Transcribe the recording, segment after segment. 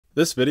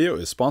This video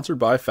is sponsored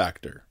by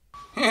Factor.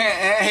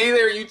 Hey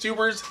there,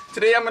 YouTubers.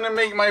 Today I'm going to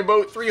make my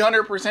boat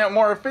 300%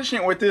 more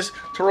efficient with this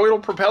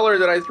toroidal propeller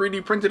that I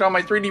 3D printed on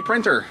my 3D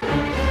printer.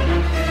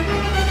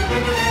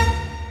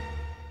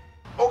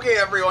 Okay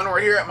everyone, we're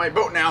here at my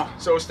boat now.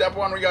 So step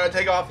one, we got to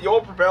take off the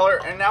old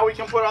propeller, and now we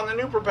can put on the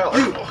new propeller.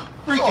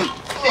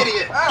 Freaking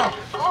idiot!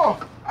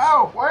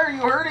 Ow, why are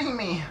you hurting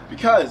me?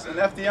 Because an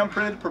FDM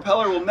printed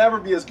propeller will never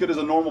be as good as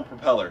a normal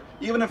propeller,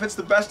 even if it's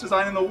the best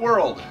design in the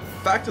world.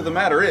 Fact of the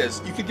matter is,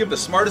 you could give the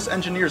smartest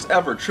engineers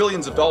ever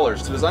trillions of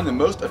dollars to design the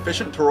most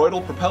efficient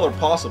toroidal propeller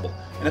possible.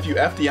 And if you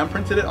FDM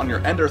printed it on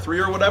your Ender 3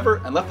 or whatever,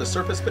 and left the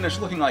surface finish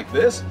looking like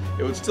this,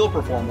 it would still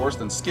perform worse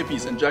than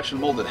Skippy's injection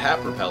molded hat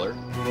propeller.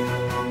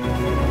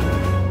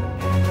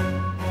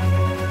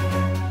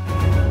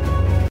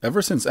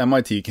 Ever since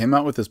MIT came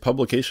out with this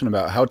publication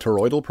about how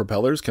toroidal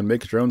propellers can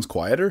make drones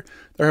quieter,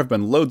 there have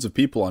been loads of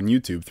people on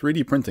YouTube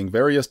 3D printing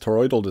various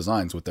toroidal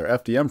designs with their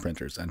FDM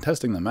printers and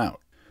testing them out.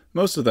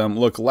 Most of them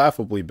look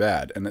laughably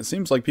bad, and it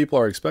seems like people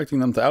are expecting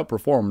them to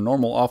outperform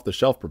normal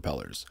off-the-shelf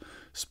propellers.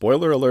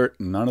 Spoiler alert,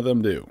 none of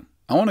them do.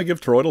 I want to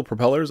give toroidal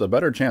propellers a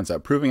better chance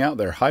at proving out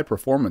their high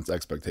performance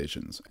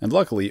expectations, and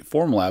luckily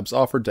Formlabs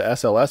offered to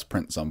SLS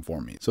print some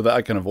for me, so that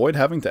I can avoid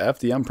having to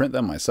FDM print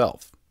them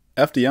myself.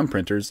 FDM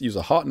printers use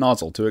a hot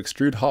nozzle to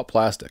extrude hot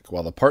plastic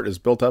while the part is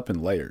built up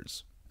in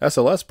layers.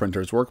 SLS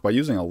printers work by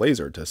using a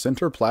laser to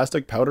sinter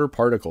plastic powder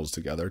particles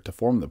together to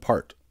form the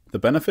part. The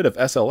benefit of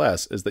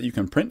SLS is that you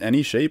can print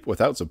any shape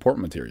without support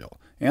material,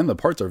 and the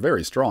parts are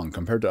very strong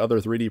compared to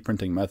other 3D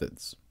printing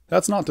methods.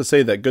 That's not to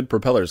say that good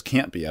propellers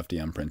can't be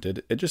FDM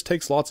printed, it just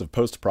takes lots of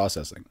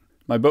post-processing.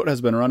 My boat has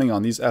been running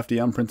on these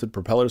FDM printed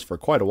propellers for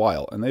quite a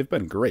while, and they've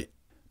been great.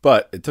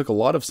 But it took a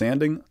lot of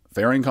sanding,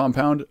 fairing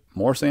compound,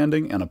 more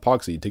sanding, and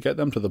epoxy to get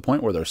them to the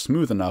point where they're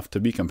smooth enough to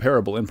be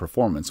comparable in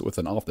performance with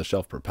an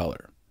off-the-shelf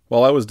propeller.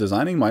 While I was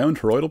designing my own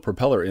toroidal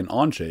propeller in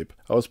Onshape,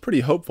 I was pretty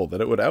hopeful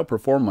that it would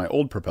outperform my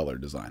old propeller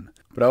design,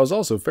 but I was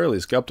also fairly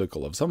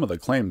skeptical of some of the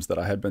claims that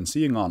I had been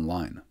seeing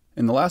online.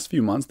 In the last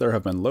few months there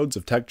have been loads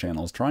of tech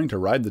channels trying to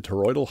ride the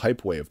toroidal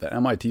hype wave that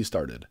MIT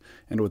started,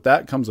 and with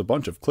that comes a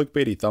bunch of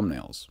clickbaity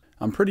thumbnails.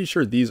 I'm pretty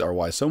sure these are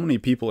why so many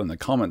people in the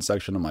comment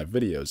section of my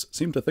videos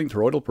seem to think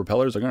toroidal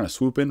propellers are going to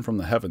swoop in from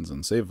the heavens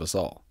and save us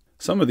all.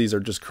 Some of these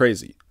are just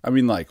crazy. I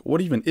mean, like,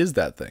 what even is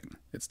that thing?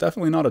 It's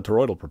definitely not a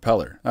toroidal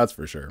propeller, that's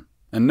for sure.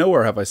 And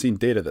nowhere have I seen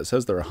data that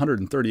says they're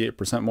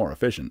 138% more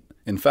efficient.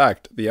 In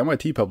fact, the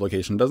MIT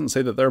publication doesn't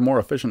say that they're more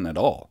efficient at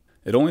all.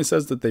 It only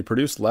says that they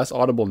produce less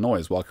audible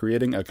noise while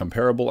creating a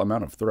comparable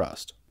amount of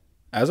thrust.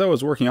 As I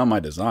was working on my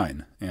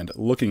design, and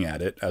looking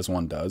at it as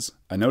one does,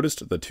 I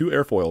noticed the two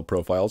airfoil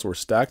profiles were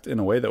stacked in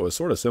a way that was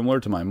sort of similar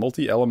to my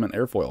multi-element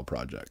airfoil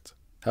project.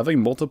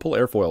 Having multiple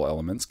airfoil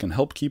elements can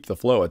help keep the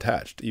flow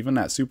attached, even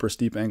at super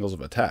steep angles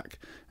of attack,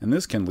 and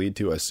this can lead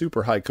to a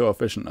super high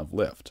coefficient of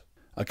lift.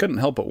 I couldn't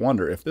help but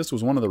wonder if this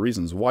was one of the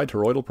reasons why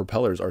toroidal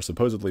propellers are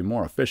supposedly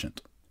more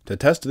efficient. To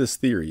test this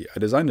theory, I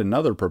designed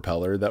another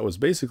propeller that was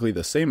basically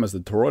the same as the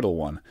toroidal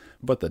one,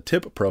 but the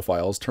tip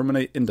profiles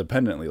terminate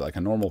independently like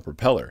a normal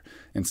propeller,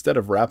 instead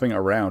of wrapping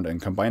around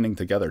and combining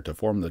together to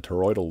form the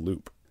toroidal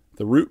loop.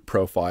 The root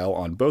profile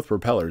on both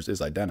propellers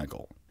is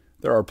identical.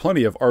 There are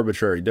plenty of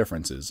arbitrary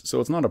differences,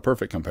 so it's not a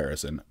perfect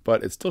comparison,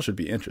 but it still should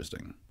be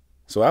interesting.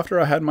 So after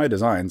I had my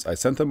designs, I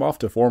sent them off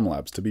to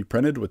Formlabs to be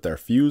printed with their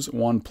Fuse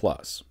 1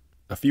 Plus.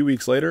 A few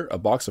weeks later, a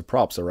box of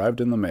props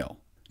arrived in the mail.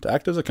 To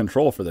act as a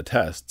control for the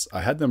tests, I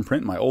had them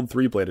print my old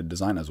 3-bladed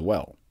design as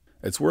well.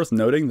 It's worth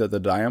noting that the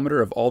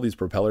diameter of all these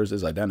propellers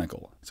is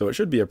identical, so it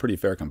should be a pretty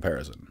fair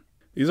comparison.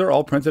 These are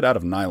all printed out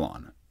of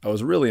nylon. I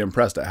was really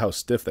impressed at how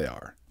stiff they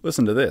are.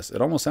 Listen to this,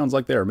 it almost sounds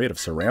like they are made of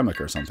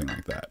ceramic or something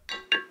like that.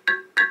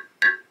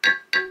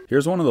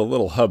 Here's one of the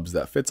little hubs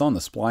that fits on the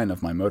spline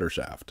of my motor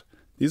shaft.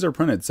 These are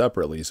printed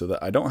separately so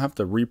that I don't have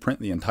to reprint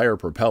the entire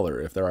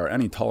propeller if there are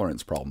any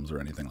tolerance problems or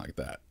anything like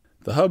that.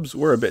 The hubs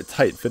were a bit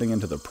tight fitting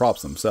into the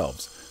props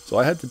themselves, so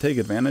I had to take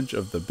advantage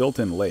of the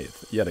built-in lathe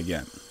yet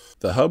again.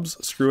 The hubs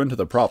screw into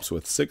the props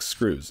with 6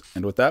 screws,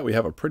 and with that we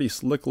have a pretty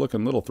slick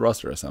looking little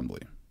thruster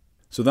assembly.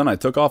 So then I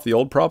took off the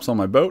old props on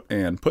my boat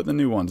and put the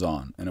new ones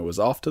on, and it was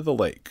off to the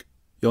lake.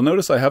 You'll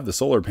notice I have the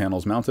solar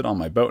panels mounted on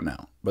my boat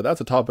now, but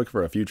that's a topic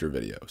for a future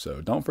video, so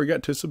don't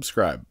forget to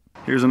subscribe.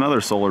 Here's another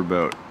solar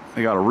boat.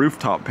 I got a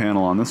rooftop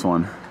panel on this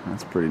one.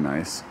 That's pretty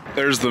nice.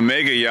 There's the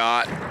mega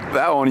yacht.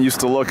 That one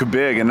used to look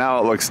big and now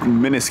it looks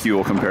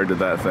minuscule compared to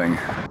that thing.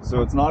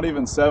 So it's not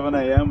even 7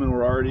 a.m. and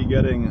we're already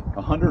getting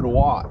 100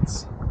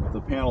 watts with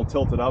the panel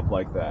tilted up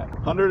like that.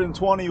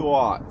 120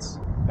 watts.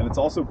 And it's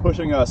also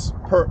pushing us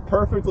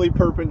perfectly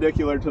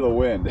perpendicular to the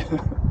wind.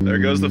 There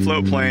goes the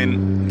float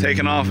plane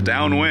taking off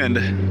downwind.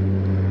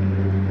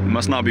 It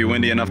must not be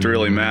windy enough to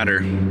really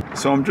matter.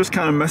 So I'm just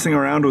kind of messing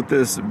around with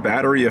this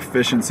battery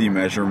efficiency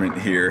measurement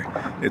here.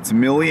 It's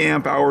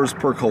milliamp hours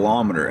per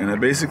kilometer, and it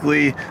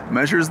basically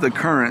measures the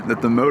current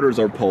that the motors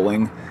are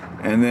pulling,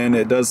 and then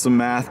it does some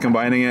math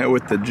combining it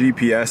with the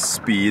GPS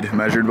speed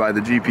measured by the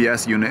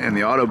GPS unit and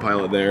the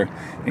autopilot there,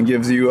 and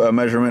gives you a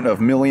measurement of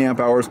milliamp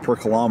hours per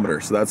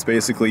kilometer. So that's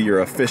basically your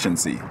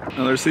efficiency.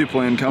 Another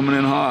seaplane coming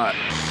in hot.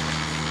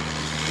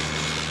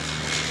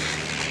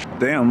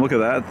 Damn, look at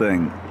that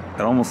thing.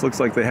 It almost looks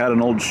like they had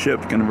an old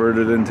ship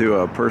converted into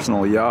a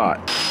personal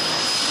yacht.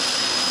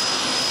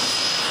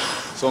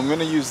 So I'm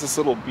gonna use this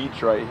little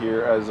beach right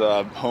here as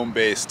a home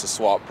base to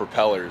swap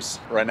propellers.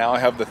 Right now I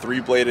have the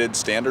 3-bladed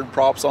standard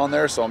props on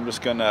there, so I'm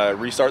just gonna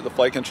restart the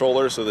flight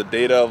controller so the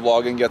data of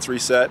logging gets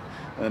reset,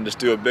 and then just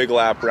do a big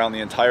lap around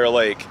the entire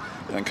lake,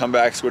 and then come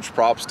back, switch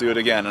props, do it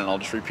again, and I'll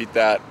just repeat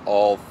that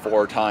all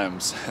 4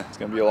 times. It's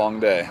gonna be a long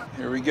day.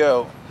 Here we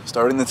go,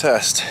 starting the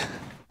test.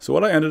 So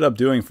what I ended up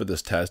doing for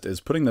this test is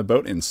putting the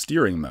boat in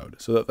steering mode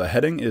so that the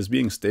heading is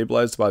being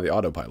stabilized by the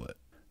autopilot.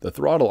 The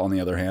throttle, on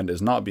the other hand,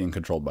 is not being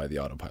controlled by the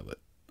autopilot.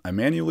 I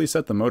manually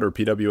set the motor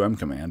PWM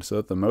command so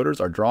that the motors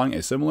are drawing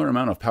a similar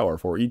amount of power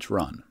for each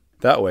run.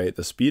 That way,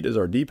 the speed is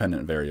our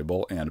dependent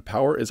variable and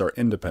power is our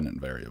independent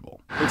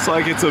variable. Looks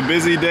like it's a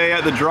busy day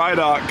at the dry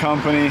dock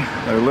company.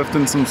 They're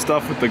lifting some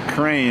stuff with the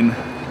crane.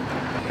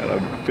 Got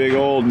a big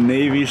old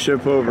Navy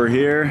ship over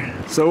here.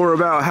 So we're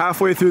about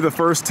halfway through the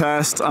first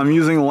test. I'm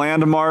using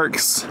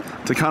landmarks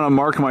to kind of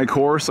mark my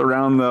course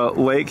around the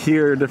lake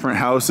here, different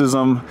houses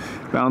I'm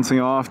bouncing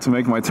off to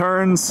make my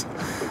turns.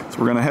 So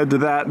we're gonna head to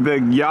that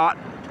big yacht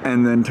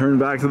and then turn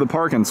back to the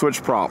park and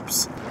switch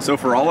props. So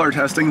for all our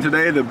testing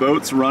today, the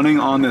boat's running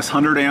on this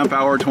 100 amp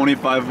hour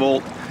 25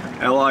 volt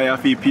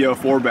LIFE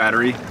PO4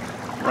 battery.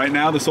 Right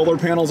now the solar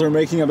panels are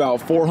making about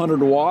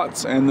 400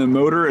 watts and the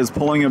motor is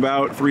pulling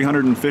about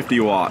 350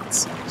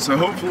 watts. So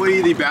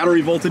hopefully the battery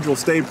voltage will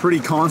stay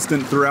pretty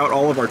constant throughout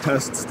all of our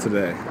tests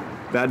today.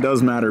 That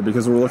does matter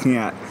because we're looking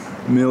at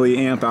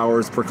milliamp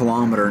hours per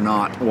kilometer,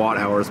 not watt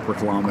hours per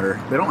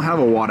kilometer. They don't have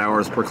a watt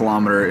hours per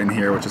kilometer in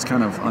here, which is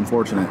kind of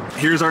unfortunate.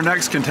 Here's our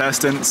next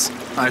contestants.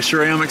 I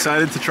sure am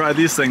excited to try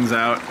these things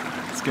out.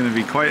 It's gonna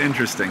be quite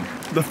interesting.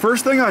 The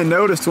first thing I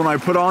noticed when I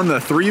put on the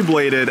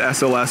 3-bladed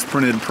SLS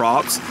printed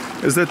props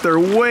is that they're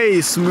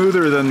way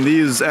smoother than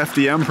these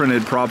FDM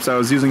printed props I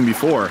was using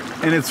before.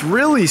 And it's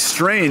really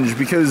strange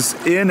because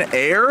in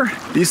air,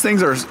 these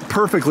things are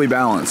perfectly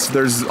balanced.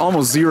 There's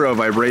almost zero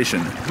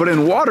vibration. But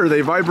in water,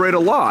 they vibrate a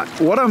lot.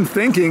 What I'm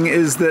thinking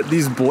is that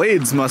these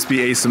blades must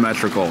be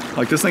asymmetrical.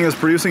 Like this thing is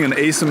producing an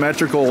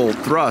asymmetrical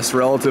thrust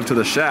relative to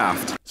the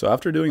shaft. So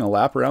after doing a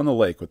lap around the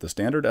lake with the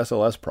standard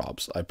SLS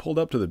props, I pulled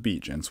up to the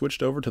beach and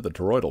switched over to the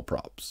toroidal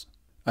props.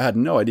 I had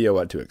no idea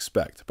what to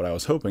expect, but I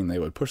was hoping they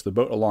would push the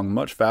boat along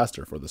much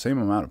faster for the same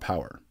amount of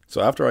power.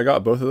 So after I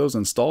got both of those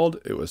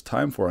installed, it was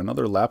time for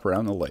another lap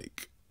around the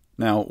lake.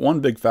 Now, one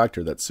big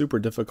factor that's super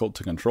difficult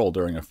to control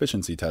during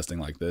efficiency testing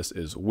like this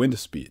is wind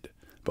speed.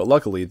 But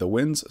luckily, the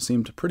winds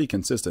seemed pretty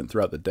consistent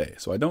throughout the day,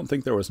 so I don't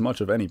think there was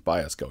much of any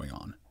bias going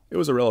on. It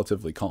was a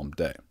relatively calm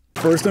day.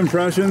 First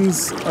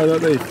impressions are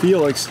that they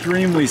feel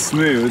extremely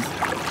smooth.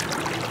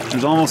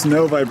 There's almost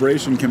no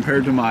vibration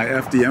compared to my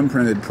FDM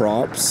printed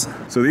props.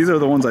 So these are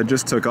the ones I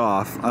just took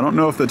off. I don't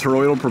know if the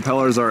toroidal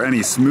propellers are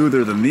any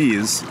smoother than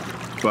these,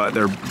 but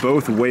they're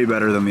both way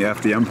better than the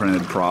FDM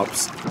printed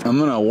props. I'm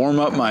gonna warm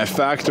up my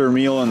Factor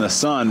meal in the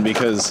sun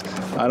because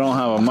I don't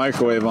have a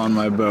microwave on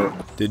my boat.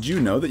 Did you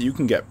know that you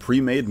can get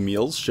pre-made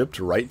meals shipped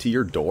right to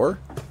your door?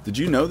 Did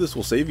you know this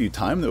will save you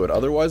time that would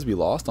otherwise be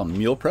lost on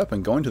meal prep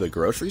and going to the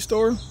grocery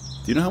store? Do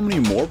you know how many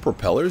more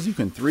propellers you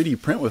can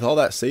 3D print with all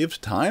that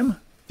saved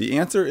time? The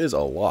answer is a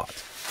lot.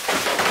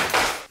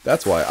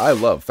 That's why I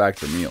love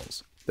Factor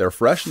meals. Their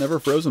fresh, never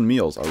frozen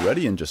meals are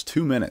ready in just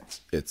 2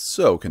 minutes. It's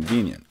so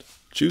convenient.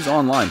 Choose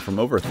online from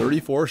over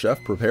 34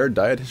 chef-prepared,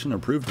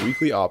 dietitian-approved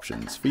weekly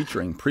options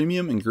featuring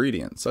premium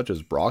ingredients such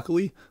as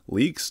broccoli,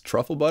 leeks,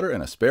 truffle butter,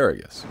 and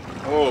asparagus.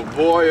 Oh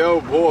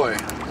boy,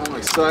 I'm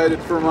excited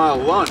for my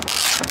lunch.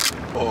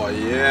 Oh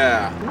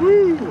yeah,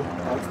 woo!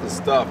 That's the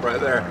stuff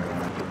right there.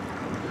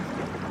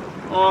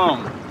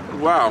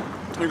 Wow,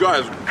 you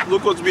guys,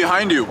 look what's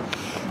behind you.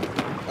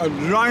 A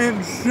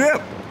giant ship.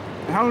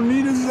 How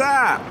neat is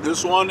that?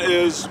 This one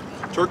is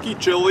turkey,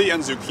 chili,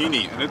 and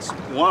zucchini, and it's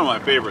one of my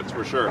favorites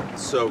for sure.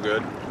 It's so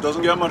good.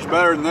 Doesn't get much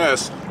better than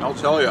this, I'll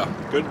tell you.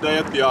 Good day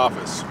at the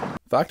office.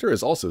 Factor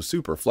is also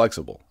super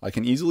flexible. I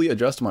can easily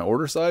adjust my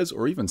order size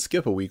or even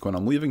skip a week when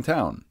I'm leaving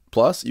town.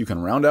 Plus, you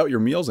can round out your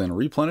meals and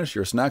replenish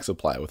your snack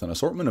supply with an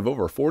assortment of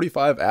over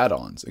 45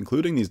 add-ons,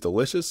 including these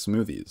delicious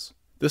smoothies.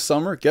 This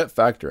summer, get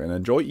Factor and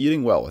enjoy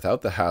eating well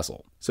without the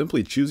hassle.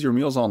 Simply choose your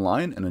meals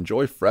online and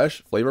enjoy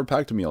fresh,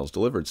 flavor-packed meals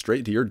delivered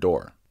straight to your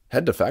door.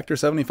 Head to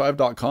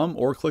Factor75.com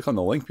or click on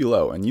the link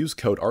below and use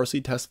code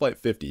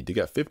RCTestFlight50 to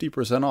get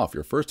 50% off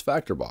your first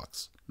Factor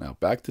box. Now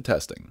back to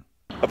testing.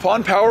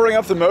 Upon powering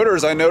up the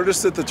motors, I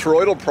noticed that the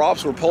toroidal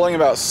props were pulling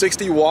about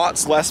 60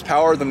 watts less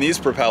power than these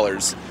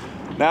propellers.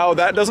 Now,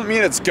 that doesn't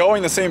mean it's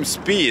going the same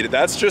speed.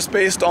 That's just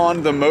based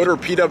on the motor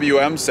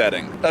PWM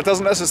setting. That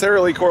doesn't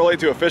necessarily correlate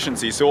to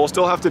efficiency, so we'll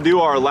still have to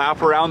do our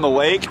lap around the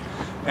lake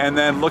and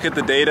then look at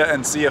the data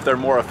and see if they're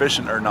more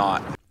efficient or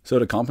not. So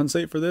to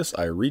compensate for this,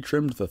 I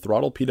retrimmed the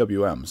throttle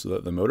PWM so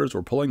that the motors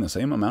were pulling the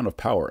same amount of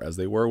power as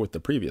they were with the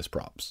previous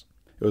props.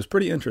 It was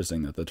pretty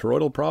interesting that the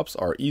toroidal props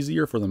are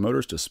easier for the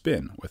motors to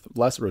spin with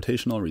less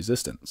rotational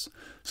resistance.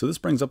 So this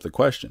brings up the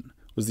question,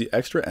 Was the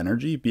extra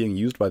energy being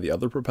used by the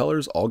other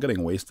propellers all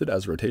getting wasted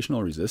as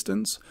rotational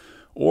resistance?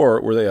 Or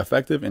were they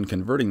effective in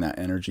converting that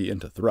energy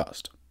into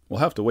thrust? We'll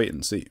have to wait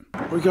and see.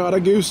 We got a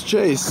goose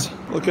chase.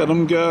 Look at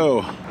them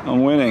go.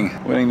 I'm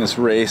winning this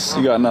race.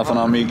 You got nothing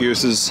on me,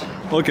 gooses.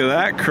 Look at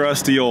that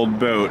crusty old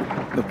boat,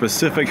 the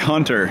Pacific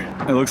Hunter.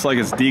 It looks like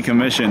it's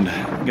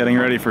decommissioned, getting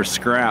ready for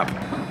scrap.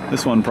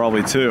 This one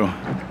probably too.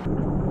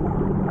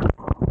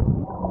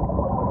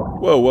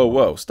 Whoa, whoa,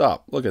 whoa,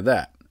 stop. Look at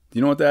that. Do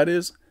you know what that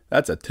is?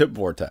 That's a tip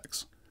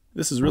vortex.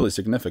 This is really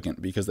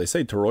significant because they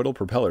say toroidal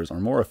propellers are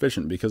more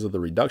efficient because of the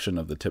reduction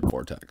of the tip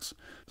vortex.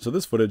 So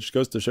this footage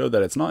goes to show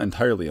that it's not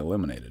entirely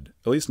eliminated,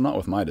 at least not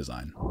with my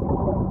design.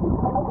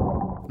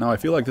 Now I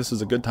feel like this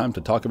is a good time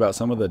to talk about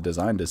some of the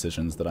design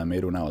decisions that I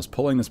made when I was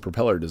pulling this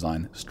propeller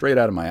design straight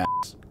out of my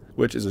ass,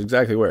 which is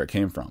exactly where it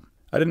came from.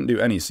 I didn't do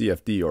any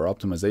CFD or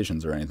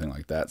optimizations or anything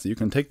like that, so you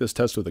can take this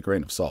test with a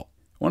grain of salt.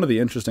 One of the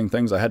interesting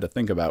things I had to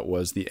think about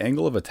was the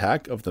angle of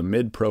attack of the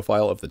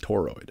mid-profile of the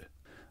toroid.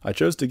 I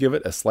chose to give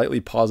it a slightly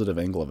positive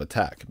angle of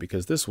attack,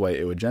 because this way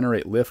it would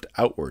generate lift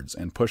outwards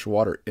and push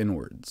water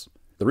inwards.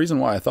 The reason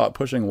why I thought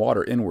pushing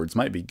water inwards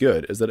might be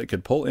good is that it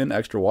could pull in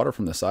extra water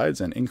from the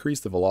sides and increase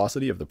the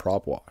velocity of the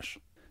prop wash.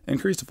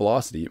 Increased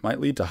velocity might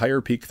lead to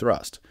higher peak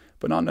thrust,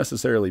 but not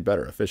necessarily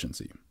better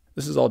efficiency.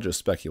 This is all just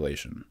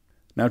speculation.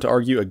 Now to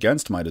argue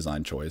against my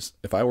design choice,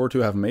 if I were to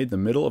have made the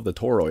middle of the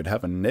toroid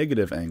have a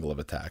negative angle of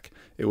attack,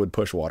 it would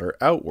push water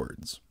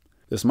outwards.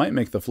 This might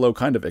make the flow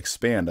kind of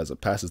expand as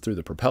it passes through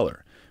the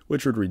propeller,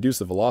 which would reduce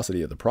the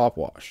velocity of the prop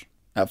wash.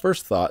 At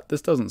first thought,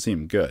 this doesn't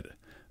seem good.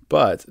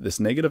 But this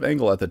negative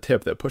angle at the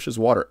tip that pushes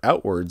water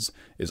outwards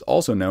is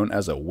also known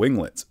as a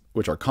winglet,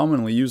 which are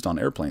commonly used on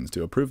airplanes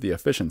to improve the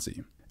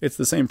efficiency. It's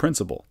the same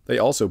principle. They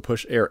also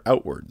push air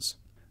outwards.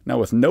 Now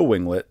with no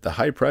winglet, the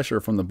high pressure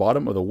from the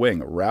bottom of the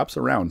wing wraps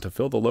around to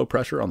fill the low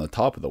pressure on the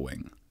top of the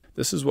wing.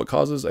 This is what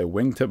causes a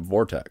wingtip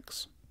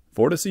vortex.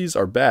 Vortices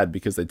are bad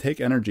because they take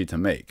energy to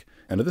make,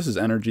 and this is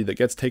energy that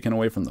gets taken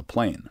away from the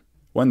plane.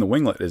 When the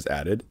winglet is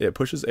added, it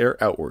pushes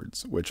air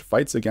outwards, which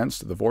fights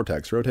against the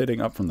vortex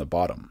rotating up from the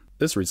bottom.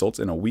 This results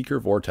in a weaker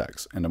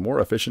vortex and a more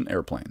efficient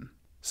airplane.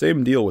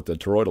 Same deal with the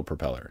toroidal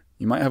propeller.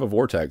 You might have a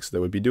vortex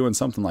that would be doing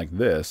something like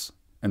this,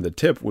 and the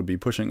tip would be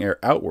pushing air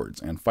outwards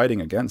and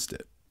fighting against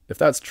it. If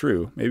that's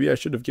true, maybe I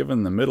should have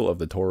given the middle of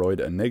the toroid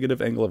a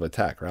negative angle of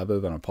attack rather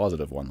than a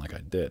positive one like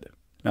I did.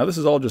 Now this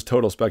is all just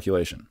total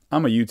speculation.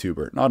 I'm a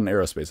YouTuber, not an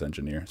aerospace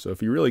engineer, so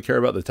if you really care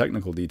about the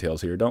technical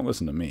details here, don't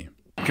listen to me.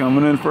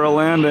 Coming in for a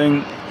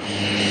landing.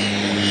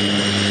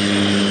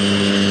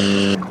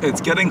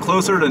 It's getting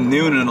closer to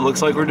noon and it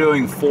looks like we're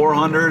doing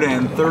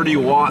 430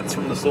 watts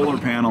from the solar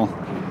panel.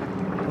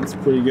 That's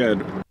pretty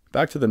good.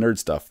 Back to the nerd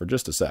stuff for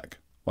just a sec.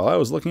 While I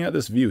was looking at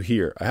this view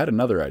here, I had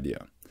another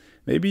idea.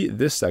 Maybe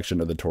this section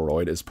of the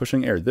toroid is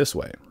pushing air this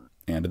way,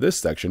 and this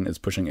section is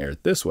pushing air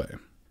this way.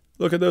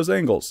 Look at those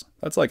angles.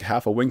 That's like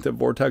half a wingtip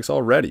vortex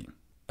already.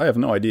 I have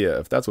no idea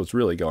if that's what's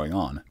really going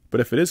on, but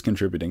if it is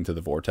contributing to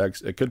the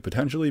vortex, it could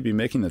potentially be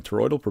making the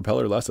toroidal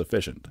propeller less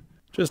efficient.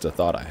 Just a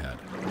thought I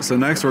had. So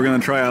next we're going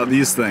to try out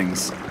these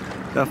things.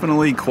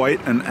 Definitely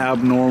quite an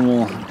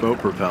abnormal boat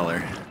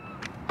propeller.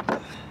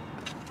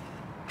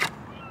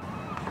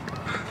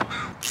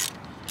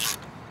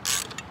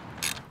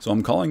 So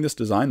I'm calling this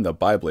design the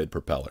biblade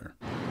propeller.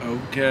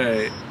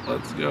 Okay,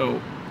 let's go.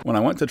 When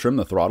I went to trim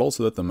the throttle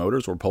so that the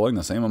motors were pulling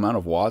the same amount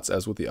of watts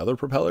as with the other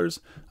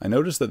propellers, I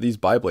noticed that these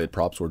biblade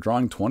props were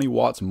drawing 20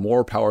 watts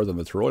more power than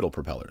the toroidal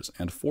propellers,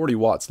 and 40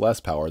 watts less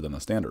power than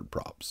the standard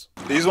props.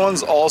 These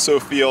ones also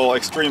feel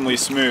extremely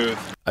smooth.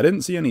 I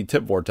didn't see any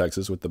tip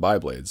vortexes with the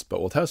biblades, but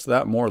we'll test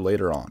that more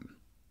later on.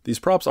 These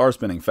props are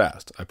spinning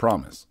fast, I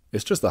promise.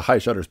 It's just the high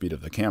shutter speed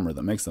of the camera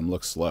that makes them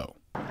look slow.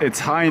 It's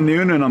high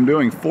noon and I'm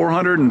doing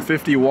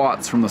 450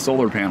 watts from the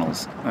solar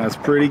panels. That's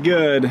pretty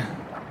good.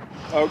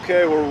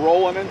 Okay, we're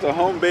rolling into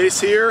home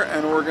base here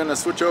and we're gonna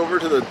switch over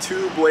to the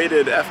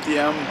two-bladed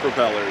FDM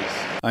propellers.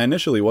 I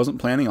initially wasn't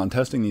planning on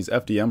testing these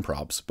FDM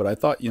props, but I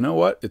thought, you know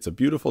what? It's a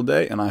beautiful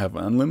day and I have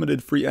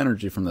unlimited free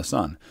energy from the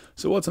sun,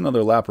 so what's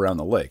another lap around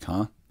the lake,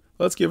 huh?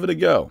 Let's give it a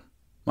go.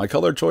 My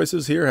color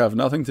choices here have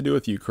nothing to do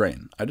with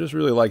Ukraine. I just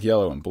really like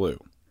yellow and blue.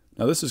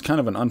 Now this is kind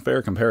of an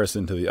unfair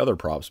comparison to the other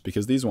props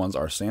because these ones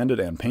are sanded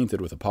and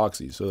painted with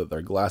epoxy so that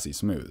they're glassy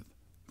smooth.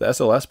 The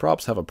SLS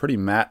props have a pretty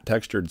matte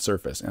textured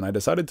surface and I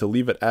decided to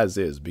leave it as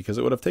is because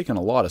it would have taken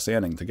a lot of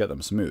sanding to get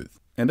them smooth.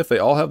 And if they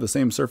all have the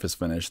same surface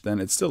finish, then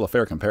it's still a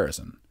fair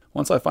comparison.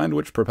 Once I find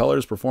which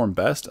propellers perform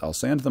best, I'll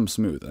sand them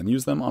smooth and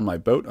use them on my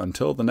boat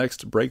until the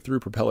next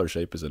breakthrough propeller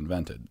shape is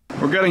invented.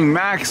 We're getting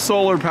max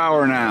solar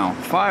power now,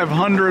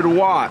 500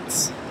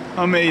 watts.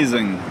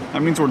 Amazing.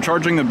 That means we're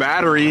charging the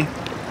battery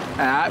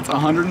at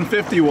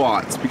 150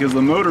 watts because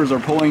the motors are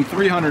pulling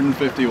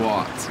 350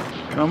 watts.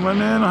 Coming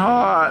in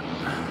hot.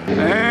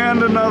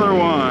 And another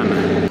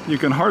one. You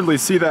can hardly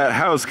see that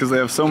house because they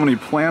have so many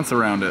plants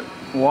around it.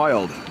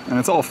 Wild. And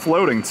it's all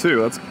floating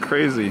too, that's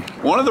crazy.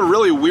 One of the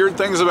really weird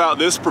things about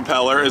this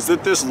propeller is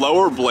that this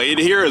lower blade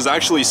here is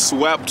actually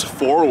swept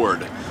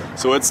forward.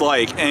 So it's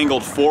like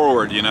angled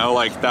forward, you know,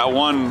 like that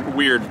one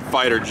weird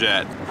fighter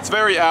jet. It's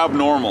very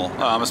abnormal,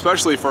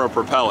 especially for a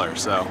propeller,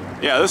 so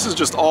yeah, this is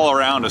just all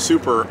around a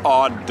super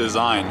odd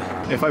design.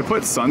 If I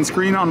put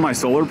sunscreen on my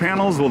solar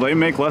panels, will they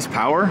make less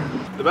power?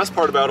 The best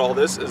part about all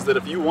this is that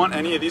if you want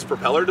any of these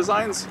propeller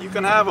designs, you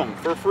can have them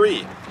for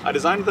free. I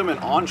designed them in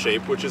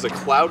Onshape, which is a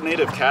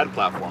cloud-native CAD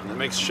platform that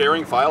makes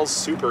sharing files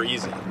super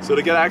easy. So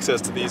to get access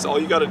to these, all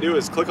you gotta do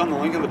is click on the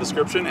link in the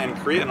description and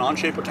create an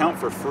Onshape account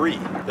for free.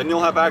 Then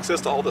you'll have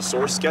access to all the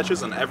source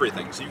sketches and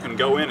everything, so you can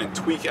go in and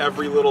tweak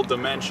every little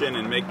dimension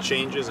and make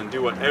changes and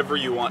do whatever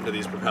you want to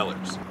these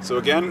propellers. So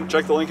again,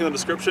 check the link in the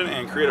description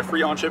and create a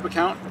free Onshape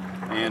account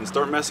and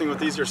start messing with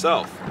these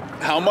yourself.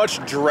 How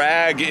much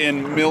drag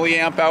in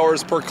milliamp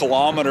hours per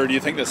kilometer do you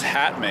think this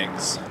hat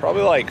makes?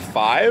 Probably like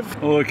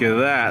 5? Look at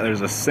that,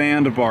 there's a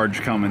sand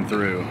barge coming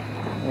through.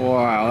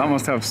 Wow, that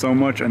must have so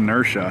much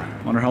inertia.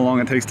 Wonder how long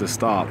it takes to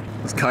stop.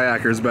 Those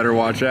kayakers better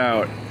watch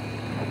out.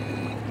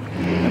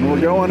 And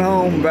we're going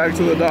home, back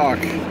to the dock.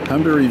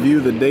 Time to review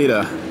the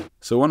data.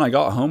 So when I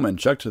got home and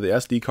checked the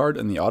SD card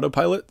in the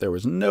autopilot, there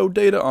was no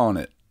data on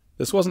it.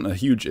 This wasn't a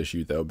huge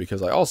issue though,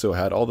 because I also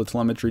had all the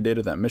telemetry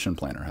data that Mission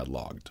Planner had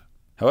logged.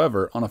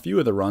 However, on a few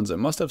of the runs, it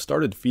must have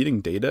started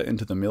feeding data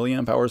into the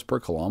milliamp hours per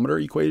kilometer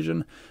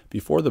equation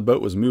before the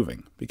boat was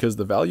moving, because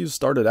the values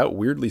started out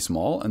weirdly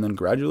small and then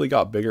gradually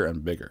got bigger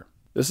and bigger.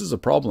 This is a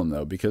problem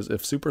though, because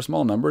if super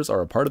small numbers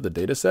are a part of the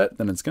dataset,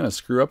 then it's going to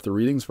screw up the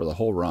readings for the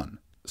whole run.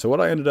 So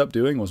what I ended up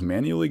doing was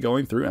manually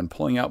going through and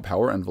pulling out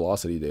power and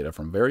velocity data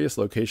from various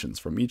locations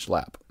from each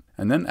lap,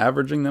 and then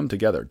averaging them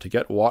together to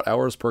get watt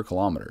hours per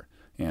kilometer.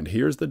 And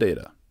here's the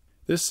data.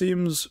 This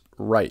seems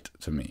right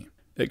to me.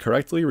 It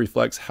correctly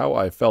reflects how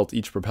I felt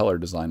each propeller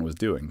design was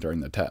doing during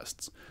the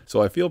tests,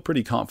 so I feel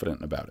pretty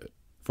confident about it.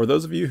 For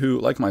those of you who,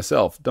 like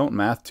myself, don't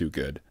math too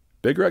good,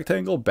 big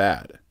rectangle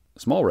bad,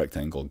 small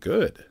rectangle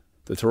good.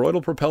 The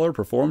toroidal propeller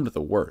performed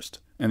the worst,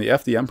 and the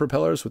FDM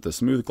propellers with the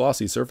smooth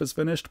glossy surface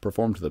finish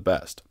performed the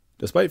best.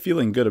 Despite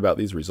feeling good about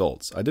these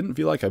results, I didn't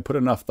feel like I put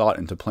enough thought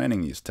into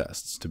planning these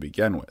tests to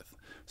begin with,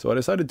 so I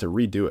decided to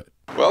redo it.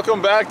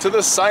 Welcome back to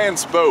the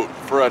science boat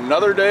for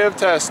another day of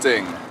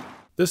testing.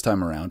 This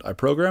time around, I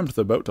programmed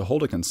the boat to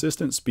hold a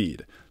consistent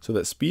speed, so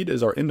that speed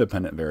is our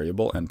independent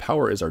variable and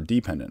power is our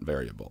dependent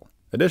variable.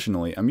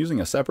 Additionally, I'm using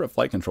a separate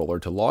flight controller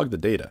to log the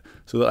data,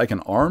 so that I can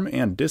arm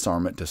and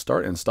disarm it to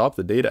start and stop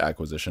the data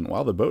acquisition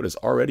while the boat is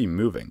already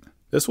moving.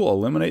 This will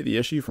eliminate the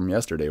issue from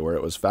yesterday where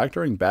it was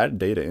factoring bad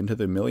data into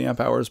the milliamp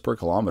hours per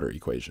kilometer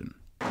equation.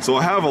 So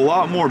I have a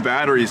lot more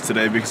batteries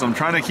today because I'm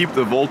trying to keep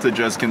the voltage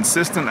as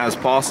consistent as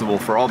possible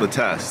for all the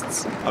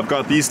tests. I've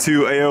got these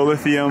two AO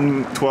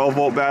lithium 12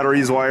 volt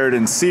batteries wired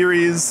in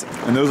series,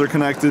 and those are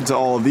connected to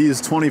all of these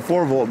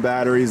 24 volt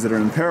batteries that are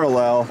in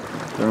parallel.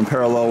 They're in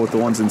parallel with the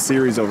ones in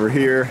series over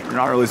here. You're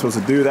not really supposed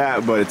to do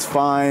that, but it's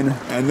fine.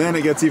 And then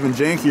it gets even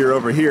jankier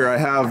over here. I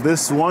have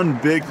this one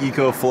big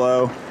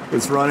EcoFlow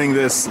that's running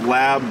this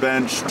lab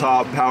bench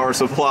top power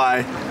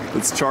supply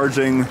that's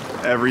charging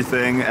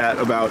everything at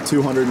about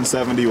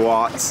 270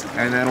 watts.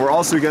 And then we're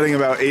also getting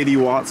about 80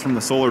 watts from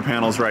the solar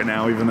panels right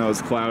now, even though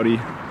it's cloudy.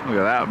 Look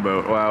at that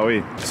boat,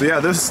 wowee. So yeah,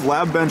 this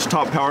lab bench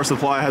top power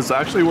supply has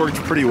actually worked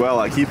pretty well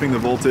at keeping the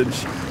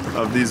voltage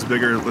of these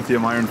bigger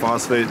lithium iron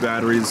phosphate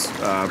batteries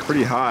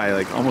pretty high,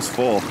 like almost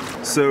full.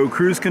 So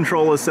cruise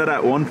control is set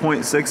at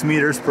 1.6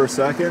 meters per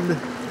second.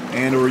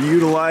 And we're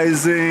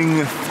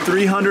utilizing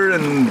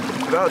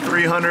about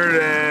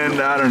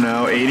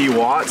 380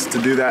 watts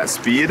to do that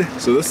speed.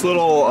 So this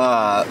little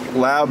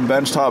lab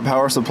benchtop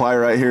power supply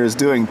right here is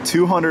doing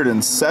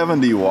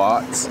 270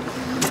 watts.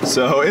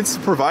 So it's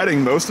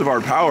providing most of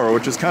our power,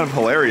 which is kind of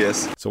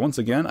hilarious. So once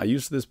again, I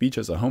used this beach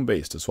as a home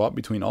base to swap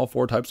between all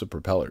 4 types of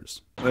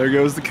propellers. There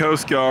goes the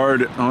Coast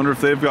Guard. I wonder if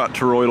they've got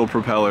toroidal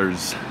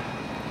propellers.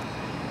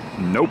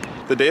 Nope.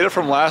 The data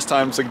from last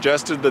time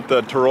suggested that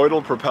the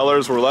toroidal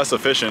propellers were less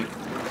efficient.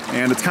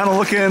 And it's kind of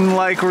looking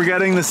like we're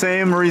getting the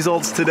same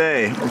results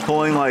today. We're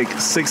pulling like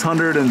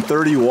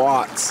 630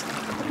 watts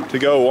to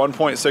go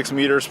 1.6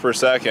 meters per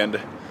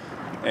second.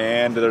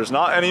 And there's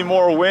not any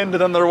more wind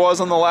than there was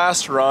on the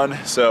last run,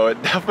 so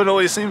it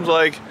definitely seems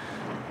like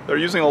they're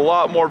using a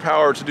lot more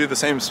power to do the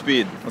same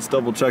speed. Let's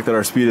double check that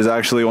our speed is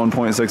actually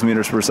 1.6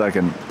 meters per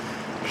second.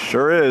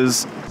 Sure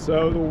is.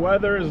 So the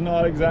weather is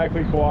not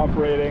exactly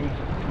cooperating.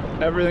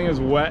 Everything is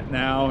wet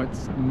now.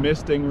 It's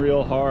misting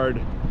real hard.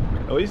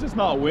 At least it's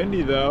not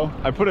windy though.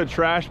 I put a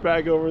trash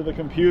bag over the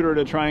computer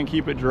to try and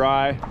keep it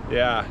dry.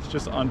 Yeah, it's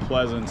just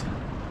unpleasant.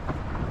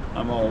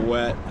 I'm all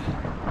wet.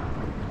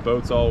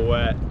 Boat's all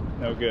wet.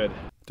 No good.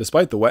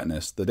 Despite the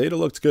wetness, the data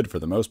looked good for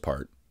the most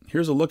part.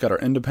 Here's a look at our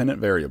independent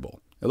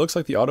variable. It looks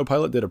like the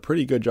autopilot did a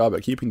pretty good job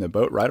at keeping the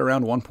boat right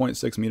around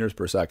 1.6 meters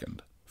per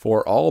second.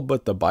 For all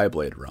but the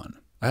biblade run.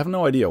 I have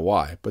no idea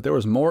why, but there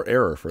was more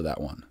error for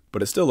that one.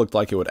 But it still looked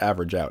like it would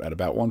average out at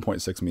about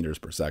 1.6 meters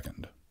per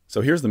second.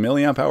 So here's the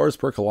milliamp hours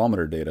per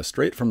kilometer data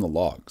straight from the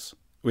logs.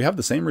 We have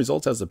the same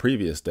results as the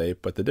previous day,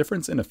 but the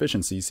difference in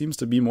efficiency seems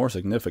to be more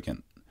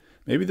significant.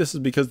 Maybe this is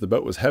because the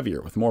boat was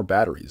heavier with more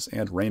batteries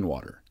and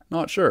rainwater.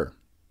 Not sure.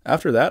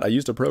 After that, I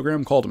used a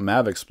program called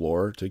Mav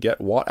Explorer to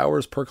get watt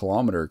hours per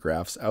kilometer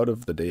graphs out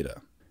of the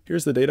data.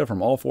 Here's the data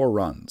from all 4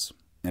 runs.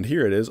 And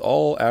here it is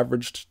all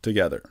averaged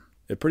together.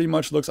 It pretty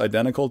much looks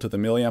identical to the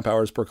milliamp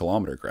hours per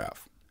kilometer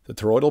graph. The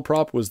toroidal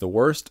prop was the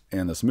worst,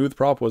 and the smooth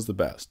prop was the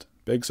best.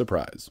 Big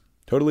surprise.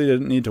 Totally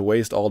didn't need to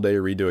waste all day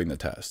redoing the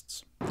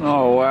tests.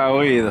 Oh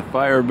wowee, the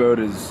fireboat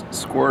is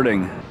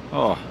squirting.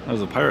 Oh, that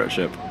was a pirate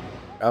ship.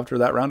 After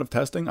that round of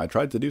testing, I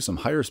tried to do some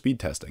higher speed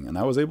testing, and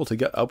I was able to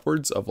get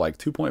upwards of like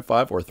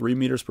 2.5 or 3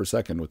 meters per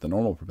second with the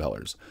normal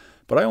propellers.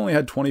 But I only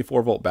had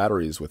 24 volt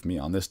batteries with me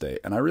on this day,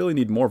 and I really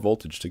need more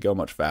voltage to go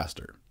much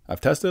faster.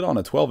 I've tested on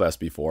a 12S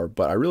before,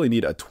 but I really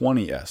need a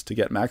 20S to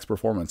get max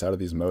performance out of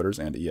these motors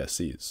and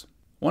ESCs.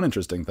 One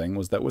interesting thing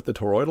was that with the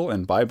toroidal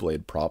and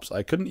biblade props,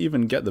 I couldn't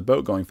even get the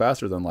boat going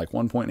faster than like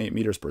 1.8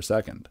 meters per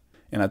second.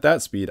 And at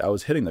that speed, I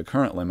was hitting the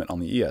current limit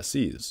on the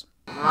ESCs.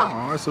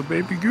 Oh, it's a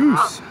baby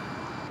goose.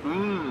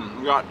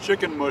 We got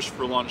chicken mush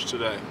for lunch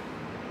today.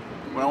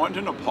 When I went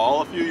to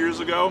Nepal a few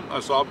years ago, I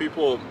saw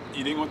people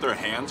eating with their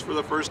hands for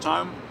the first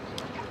time.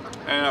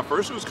 And at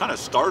first it was kind of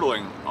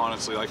startling,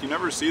 honestly. Like, you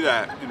never see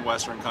that in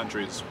Western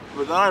countries.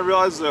 But then I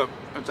realized that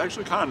it's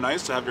actually kind of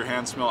nice to have your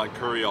hands smell like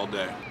curry all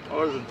day.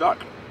 Oh, there's a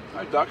duck.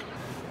 Hi, duck.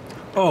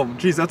 Oh,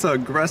 geez, that's an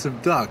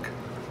aggressive duck.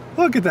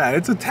 Look at that,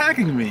 it's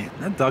attacking me.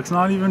 That duck's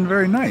not even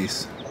very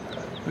nice.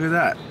 Look at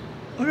that.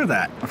 Look at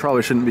that. I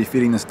probably shouldn't be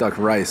feeding this duck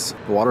rice.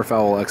 The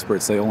waterfowl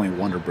experts say only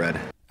Wonder Bread.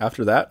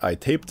 After that, I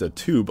taped a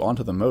tube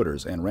onto the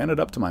motors and ran it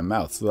up to my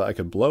mouth so that I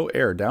could blow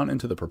air down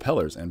into the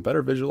propellers and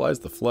better visualize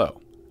the flow.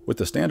 With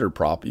the standard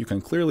prop, you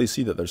can clearly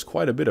see that there's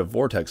quite a bit of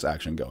vortex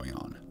action going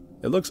on.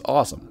 It looks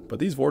awesome, but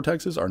these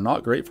vortexes are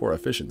not great for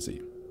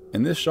efficiency.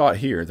 In this shot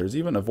here, there's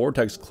even a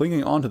vortex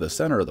clinging onto the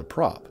center of the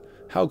prop.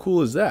 How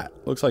cool is that?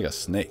 Looks like a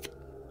snake.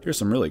 Here's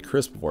some really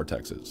crisp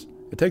vortexes.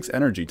 It takes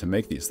energy to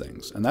make these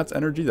things, and that's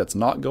energy that's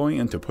not going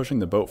into pushing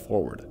the boat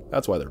forward.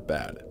 That's why they're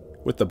bad.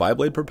 With the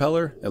biblade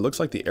propeller, it looks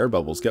like the air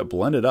bubbles get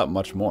blended up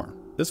much more.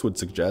 This would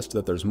suggest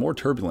that there's more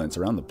turbulence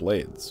around the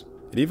blades.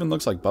 It even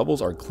looks like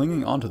bubbles are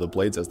clinging onto the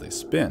blades as they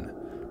spin.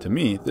 To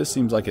me, this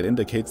seems like it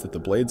indicates that the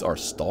blades are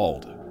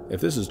stalled.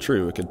 If this is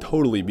true, it could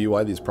totally be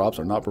why these props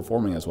are not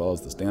performing as well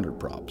as the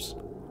standard props.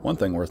 One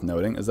thing worth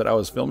noting is that I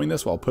was filming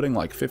this while putting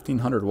like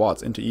 1500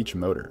 watts into each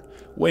motor,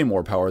 way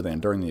more power than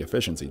during the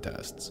efficiency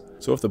tests.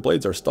 So if the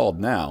blades are stalled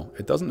now,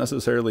 it doesn't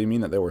necessarily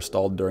mean that they were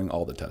stalled during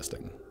all the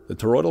testing. The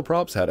toroidal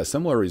props had a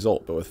similar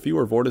result, but with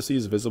fewer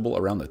vortices visible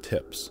around the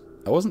tips.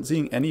 I wasn't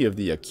seeing any of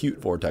the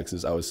acute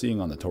vortexes I was seeing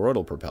on the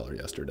toroidal propeller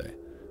yesterday.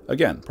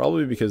 Again,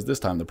 probably because this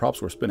time the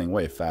props were spinning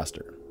way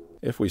faster.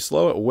 If we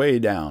slow it way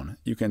down,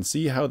 you can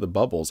see how the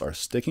bubbles are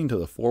sticking to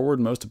the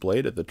forwardmost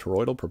blade of the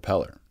toroidal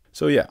propeller.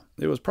 So yeah,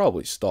 it was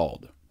probably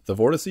stalled. The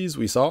vortices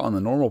we saw on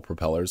the normal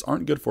propellers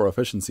aren't good for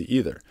efficiency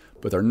either,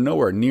 but they're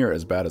nowhere near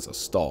as bad as a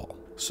stall.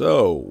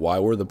 So why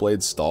were the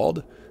blades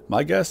stalled?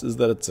 My guess is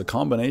that it's a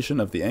combination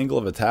of the angle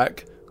of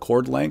attack,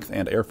 chord length,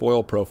 and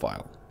airfoil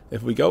profile.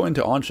 If we go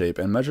into Onshape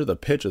and measure the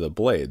pitch of the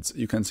blades,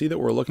 you can see that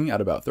we're looking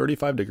at about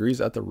 35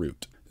 degrees at the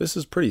root. This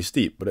is pretty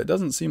steep, but it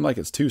doesn't seem like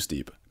it's too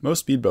steep. Most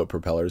speedboat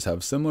propellers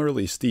have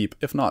similarly steep,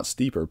 if not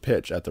steeper,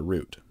 pitch at the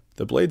root.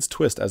 The blades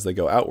twist as they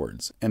go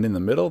outwards, and in the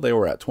middle they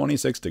were at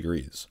 26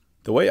 degrees.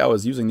 The way I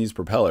was using these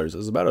propellers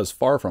is about as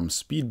far from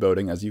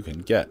speedboating as you can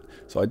get,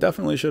 so I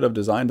definitely should have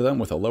designed them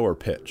with a lower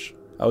pitch.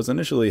 I was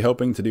initially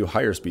hoping to do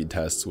higher speed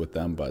tests with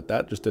them, but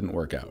that just didn't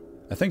work out.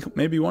 I think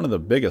maybe one of the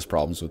biggest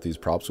problems with these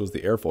props was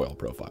the airfoil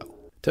profile.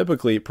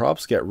 Typically,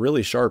 props get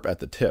really sharp at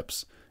the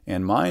tips,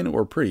 and mine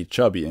were pretty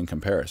chubby in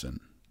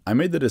comparison. I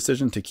made the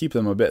decision to keep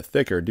them a bit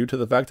thicker due to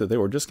the fact that they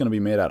were just going to be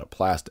made out of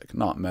plastic,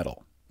 not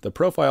metal. The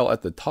profile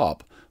at the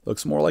top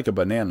looks more like a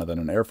banana than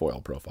an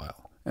airfoil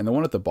profile, and the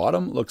one at the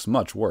bottom looks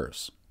much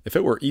worse. If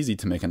it were easy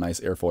to make a nice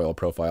airfoil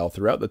profile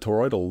throughout the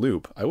toroidal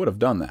loop, I would have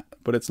done that,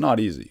 but it's not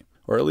easy,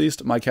 or at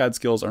least my CAD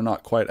skills are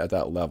not quite at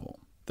that level.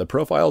 The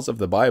profiles of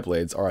the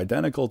biblades are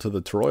identical to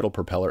the toroidal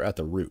propeller at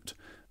the root,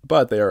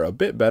 but they are a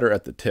bit better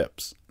at the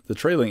tips. The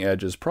trailing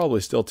edge is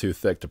probably still too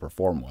thick to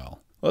perform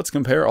well. Let's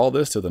compare all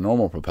this to the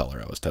normal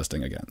propeller I was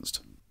testing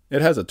against.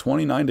 It has a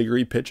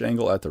 29-degree pitch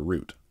angle at the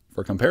root.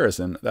 For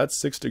comparison, that's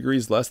 6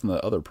 degrees less than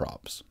the other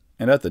props.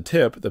 And at the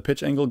tip, the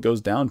pitch angle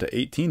goes down to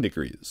 18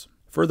 degrees.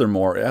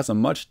 Furthermore, it has a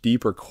much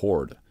deeper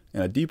chord,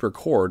 and a deeper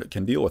chord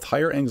can deal with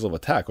higher angles of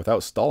attack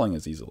without stalling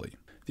as easily.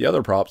 The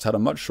other props had a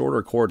much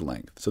shorter chord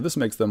length, so this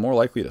makes them more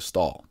likely to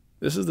stall.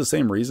 This is the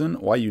same reason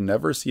why you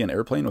never see an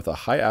airplane with a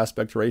high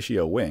aspect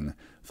ratio wing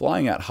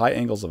flying at high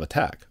angles of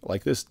attack,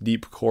 like this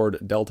deep chord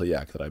Delta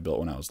Yak that I built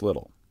when I was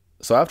little.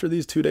 So after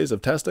these 2 days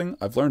of testing,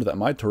 I've learned that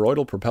my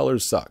toroidal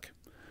propellers suck.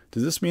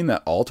 Does this mean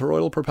that all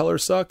toroidal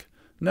propellers suck?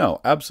 No,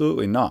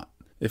 absolutely not.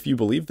 If you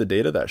believe the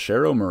data that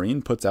Sharrow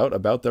Marine puts out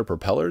about their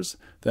propellers,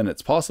 then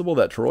it's possible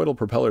that toroidal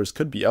propellers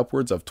could be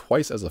upwards of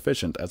twice as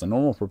efficient as a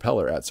normal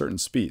propeller at certain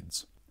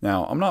speeds.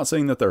 Now, I'm not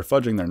saying that they're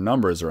fudging their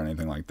numbers or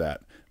anything like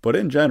that, but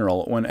in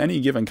general, when any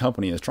given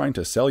company is trying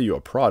to sell you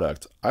a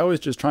product, I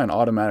always just try and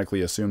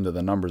automatically assume that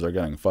the numbers are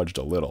getting fudged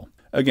a little.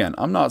 Again,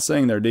 I'm not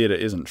saying their data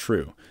isn't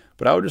true,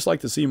 but I would just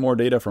like to see more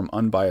data from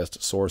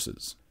unbiased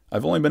sources.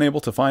 I've only been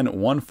able to find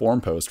one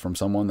forum post from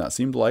someone that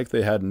seemed like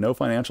they had no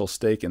financial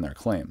stake in their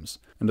claims,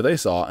 and they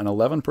saw an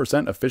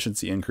 11%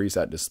 efficiency increase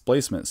at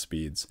displacement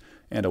speeds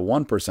and a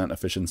 1%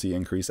 efficiency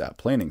increase at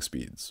planing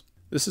speeds.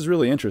 This is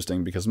really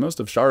interesting because most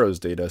of Charo's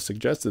data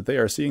suggests that they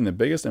are seeing the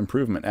biggest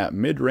improvement at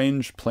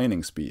mid-range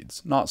planing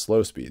speeds, not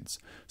slow speeds,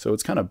 so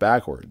it's kind of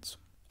backwards.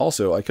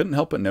 Also, I couldn't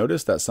help but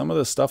notice that some of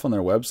the stuff on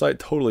their website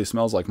totally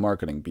smells like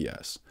marketing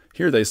BS.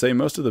 Here they say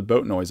most of the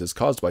boat noise is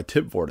caused by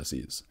tip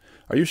vortices.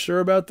 Are you sure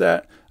about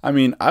that? I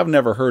mean, I've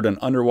never heard an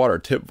underwater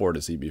tip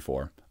vortice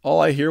before. All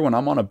I hear when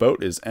I'm on a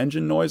boat is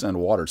engine noise and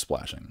water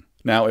splashing.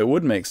 Now, it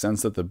would make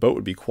sense that the boat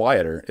would be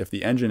quieter if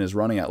the engine is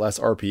running at less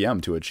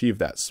RPM to achieve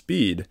that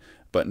speed,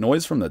 but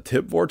noise from the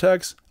tip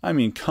vortex? I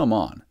mean, come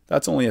on.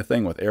 That's only a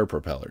thing with air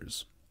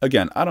propellers.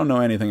 Again, I don't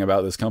know anything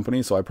about this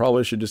company, so I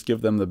probably should just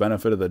give them the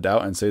benefit of the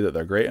doubt and say that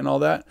they're great and all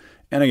that.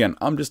 And again,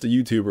 I'm just a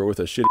YouTuber with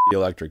a shitty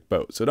electric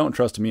boat, so don't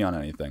trust me on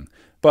anything.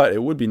 But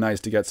it would be nice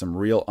to get some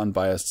real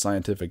unbiased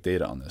scientific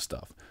data on this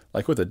stuff,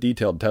 like with a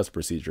detailed test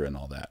procedure and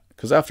all that.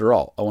 Because after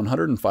all, a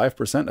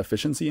 105%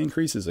 efficiency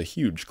increase is a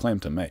huge claim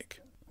to make.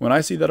 When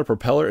I see that a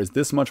propeller is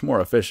this much more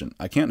efficient,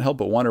 I can't help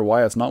but wonder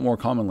why it's not more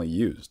commonly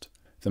used.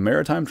 The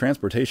maritime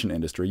transportation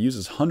industry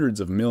uses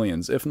hundreds of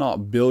millions, if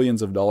not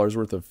billions of dollars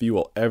worth of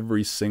fuel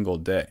every single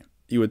day.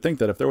 You would think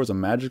that if there was a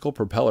magical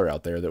propeller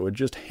out there that would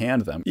just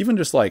hand them, even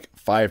just like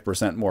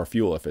 5% more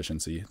fuel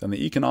efficiency, then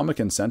the economic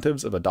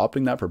incentives of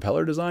adopting that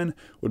propeller design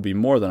would be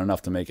more than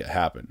enough to make it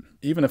happen,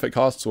 even if it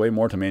costs way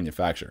more to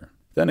manufacture.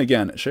 Then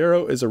again,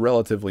 Charo is a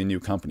relatively new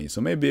company, so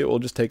maybe it will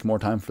just take more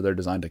time for their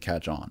design to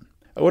catch on.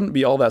 I wouldn't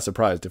be all that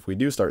surprised if we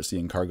do start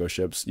seeing cargo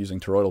ships using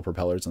toroidal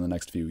propellers in the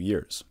next few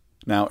years.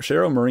 Now,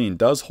 Charo Marine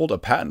does hold a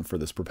patent for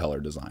this propeller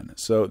design,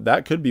 so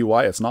that could be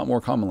why it's not more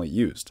commonly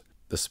used.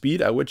 The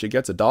speed at which it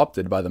gets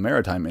adopted by the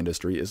maritime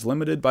industry is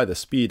limited by the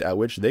speed at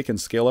which they can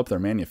scale up their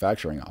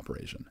manufacturing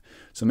operation,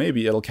 so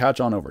maybe it'll catch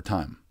on over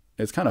time.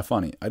 It's kind of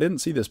funny, I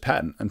didn't see this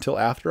patent until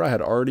after I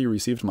had already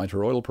received my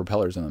toroidal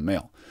propellers in the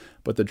mail,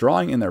 but the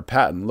drawing in their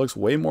patent looks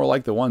way more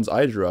like the ones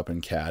I drew up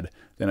in CAD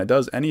than it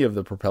does any of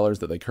the propellers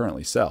that they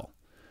currently sell.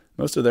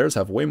 Most of theirs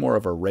have way more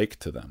of a rake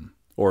to them,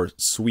 or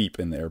sweep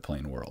in the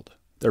airplane world.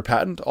 Their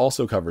patent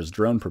also covers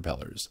drone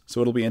propellers,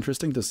 so it'll be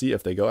interesting to see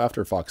if they go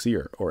after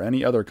Foxier or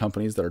any other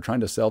companies that are trying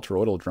to sell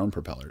toroidal drone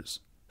propellers.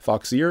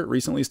 Foxier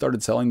recently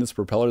started selling this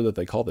propeller that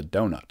they call the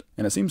Donut,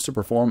 and it seems to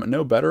perform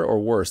no better or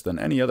worse than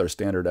any other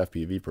standard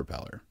FPV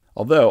propeller.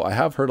 Although, I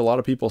have heard a lot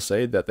of people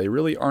say that they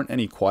really aren't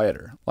any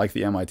quieter, like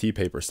the MIT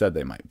paper said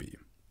they might be.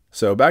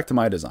 So back to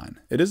my design.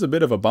 It is a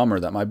bit of a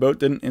bummer that my boat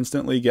didn't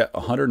instantly get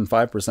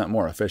 105%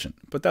 more efficient,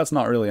 but that's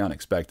not really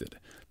unexpected.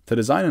 To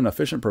design an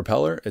efficient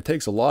propeller, it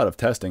takes a lot of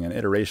testing and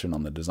iteration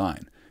on the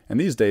design, and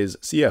these days,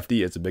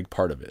 CFD is a big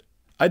part of it.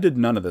 I did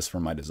none of this for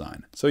my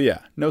design, so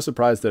yeah, no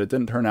surprise that it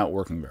didn't turn out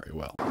working very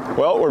well.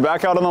 Well, we're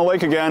back out on the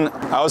lake again.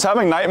 I was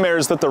having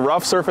nightmares that the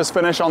rough surface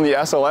finish on the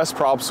SLS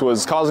props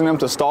was causing them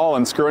to stall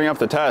and screwing up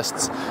the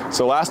tests.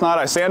 So last night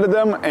I sanded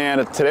them,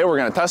 and today we're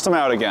gonna test them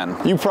out again.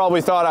 You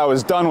probably thought I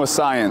was done with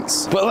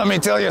science. But let me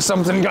tell you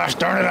something, gosh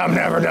darn it, I'm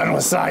never done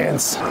with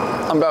science.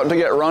 I'm about to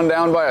get run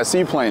down by a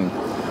seaplane.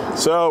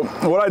 So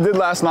what I did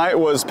last night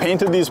was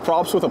painted these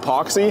props with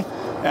epoxy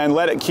and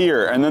let it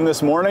cure, and then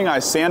this morning I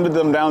sanded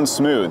them down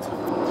smooth.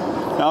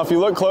 Now if you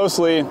look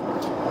closely,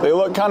 they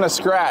look kind of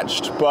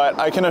scratched, but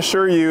I can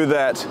assure you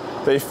that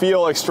they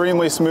feel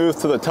extremely smooth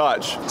to the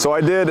touch. So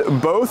I did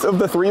both of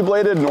the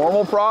 3-bladed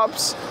normal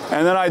props,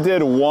 and then I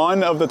did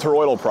one of the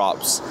toroidal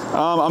props.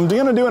 I'm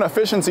gonna do an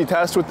efficiency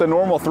test with the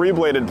normal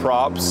 3-bladed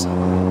props,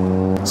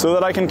 so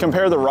that I can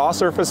compare the raw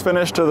surface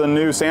finish to the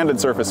new sanded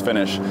surface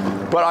finish.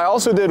 But I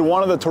also did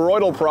one of the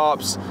toroidal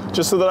props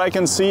just so that I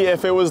can see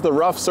if it was the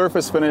rough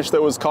surface finish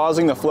that was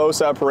causing the flow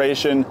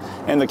separation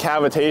and the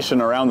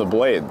cavitation around the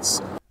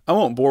blades. I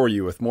won't bore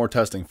you with more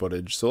testing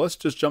footage, so let's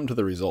just jump to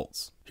the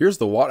results. Here's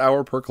the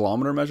watt-hour per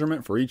kilometer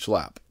measurement for each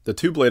lap. The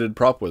 2-bladed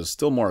prop was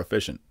still more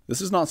efficient. This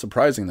is not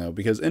surprising though,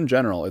 because in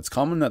general, it's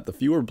common that the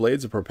fewer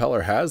blades a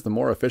propeller has, the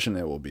more efficient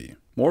it will be.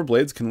 More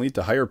blades can lead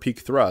to higher peak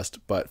thrust,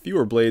 but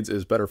fewer blades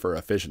is better for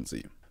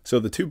efficiency. So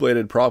the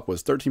 2-bladed prop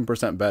was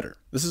 13% better.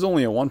 This is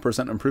only a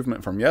 1%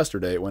 improvement from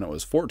yesterday when it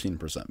was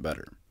 14%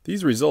 better.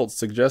 These results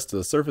suggest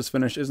the surface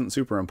finish isn't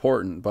super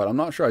important, but I'm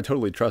not sure I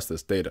totally trust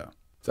this data.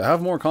 To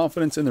have more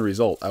confidence in the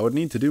result, I would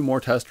need to do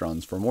more test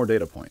runs for more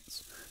data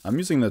points. I'm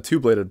using the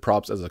 2-bladed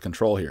props as a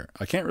control here.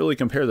 I can't really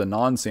compare the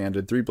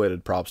non-sanded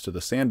 3-bladed props to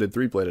the sanded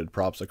 3-bladed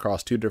props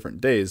across 2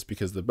 different days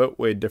because the boat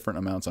weighed different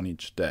amounts on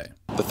each day.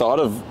 The thought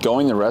of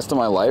going the rest of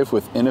my life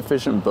with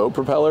inefficient boat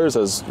propellers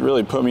has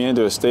really put me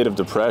into a state of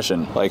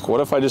depression. Like, what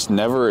if I just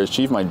never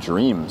achieve my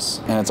dreams?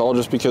 And it's all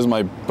just because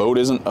my boat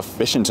isn't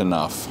efficient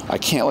enough. I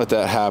can't let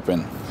that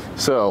happen.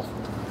 So,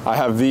 I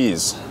have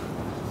these.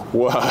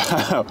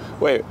 Whoa,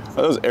 wait,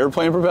 are those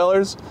airplane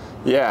propellers?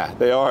 Yeah,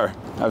 they are.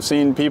 I've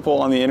seen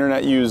people on the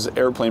internet use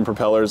airplane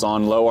propellers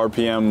on low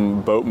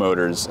RPM boat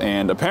motors,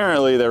 and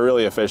apparently they're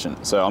really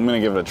efficient, so I'm gonna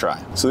give it a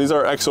try. So these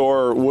are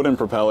XOR wooden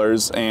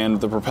propellers, and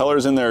the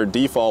propellers in their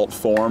default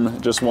form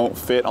just won't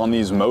fit on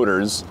these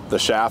motors. The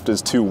shaft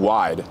is too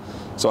wide.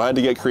 So I had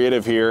to get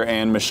creative here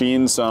and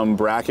machine some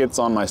brackets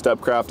on my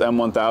Stepcraft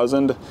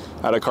M1000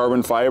 out of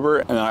carbon fiber,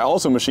 and then I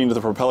also machined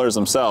the propellers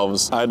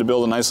themselves. I had to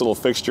build a nice little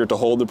fixture to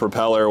hold the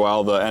propeller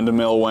while the end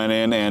mill went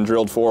in and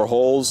drilled 4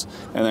 holes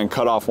and then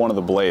cut off one of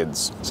the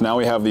blades. So now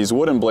we have these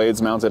wooden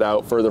blades mounted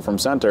out further from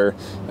center,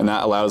 and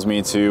that allows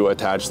me to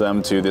attach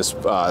them to this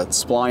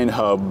spline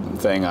hub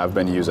thing I've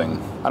been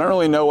using. I don't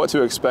really know what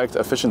to expect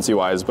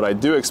efficiency-wise, but I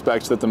do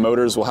expect that the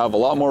motors will have a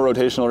lot more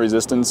rotational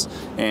resistance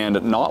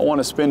and not want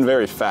to spin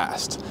very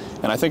fast.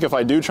 And I think if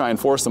I do try and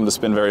force them to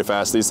spin very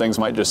fast, these things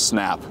might just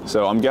snap.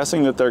 So I'm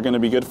guessing that they're going to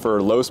be good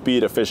for low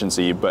speed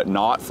efficiency, but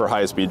not for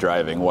high speed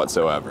driving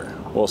whatsoever.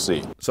 We'll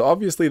see. So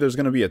obviously there's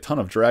going to be a ton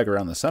of drag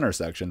around the center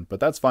section, but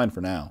that's fine for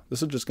now.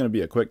 This is just going to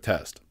be a quick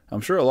test. I'm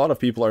sure a lot of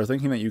people are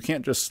thinking that you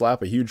can't just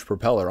slap a huge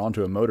propeller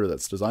onto a motor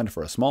that's designed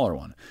for a smaller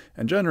one,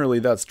 and generally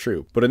that's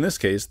true. But in this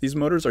case, these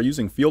motors are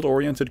using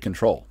field-oriented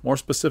control, more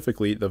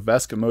specifically the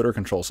VESC motor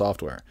control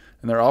software,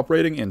 and they're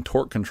operating in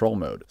torque control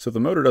mode, so the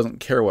motor doesn't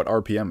care what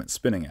RPM it's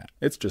spinning at,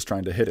 it's just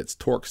trying to hit its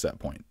torque set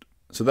point.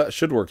 So that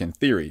should work in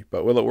theory,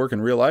 but will it work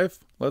in real life?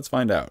 Let's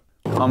find out.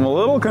 I'm a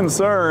little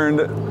concerned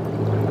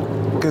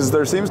because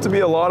there seems to be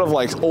a lot of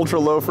like ultra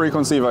low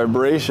frequency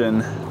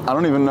vibration. I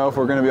don't even know if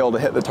we're going to be able to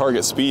hit the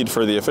target speed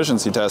for the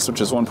efficiency test,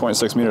 which is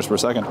 1.6 meters per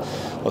second.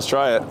 Let's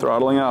try it,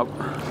 throttling up.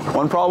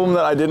 One problem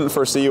that I didn't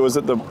foresee was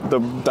that the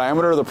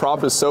diameter of the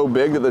prop is so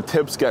big that the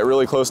tips get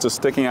really close to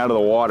sticking out of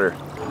the water.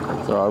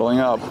 Throttling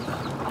up.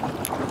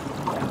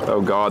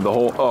 Oh God,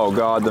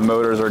 the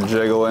motors are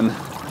jiggling.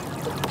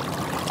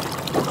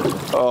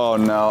 Oh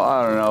no,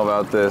 I don't know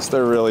about this.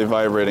 They're really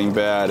vibrating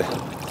bad.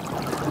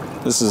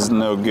 This is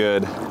no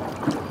good.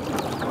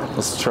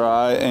 Let's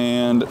try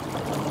and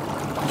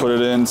put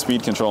it in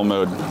speed control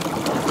mode.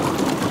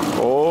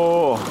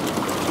 Oh.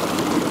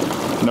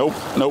 Nope,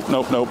 nope,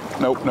 nope, nope,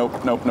 nope,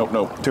 nope, nope, nope,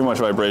 nope. Too much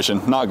vibration,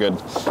 not good.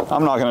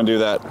 I'm not gonna do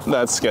that,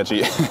 that's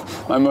sketchy.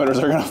 My motors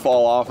are gonna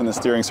fall off and the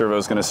steering servo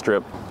is gonna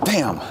strip.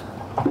 Damn,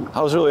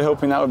 I was really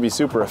hoping that would be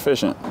super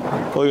efficient.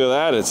 Look at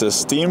that, it's a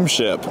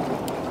steamship.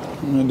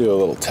 I'm gonna do a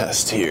little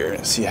test here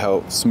and see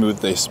how smooth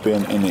they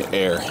spin in the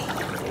air.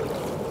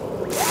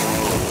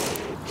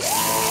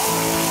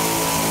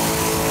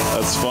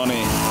 That's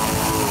funny.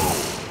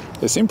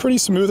 They seem pretty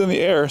smooth in the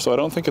air, so I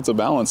don't think it's a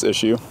balance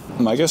issue.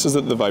 My guess is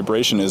that the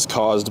vibration is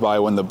caused by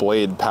when the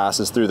blade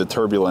passes through the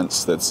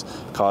turbulence that's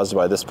caused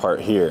by this part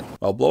here.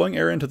 While blowing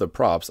air into the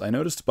props, I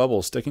noticed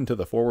bubbles sticking to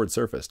the forward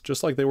surface,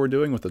 just like they were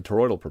doing with the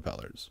toroidal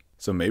propellers.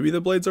 So maybe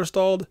the blades are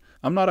stalled?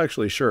 I'm not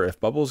actually sure if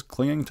bubbles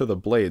clinging to the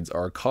blades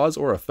are a cause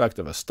or effect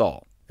of a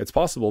stall. It's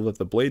possible that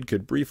the blade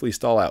could briefly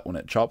stall out when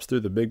it chops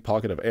through the big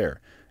pocket of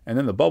air, and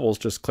then the bubbles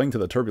just cling to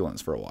the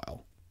turbulence for a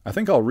while. I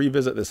think I'll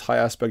revisit this high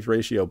aspect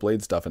ratio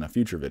blade stuff in a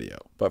future video,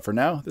 but for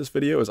now, this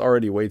video is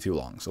already way too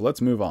long, so let's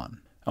move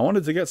on. I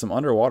wanted to get some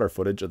underwater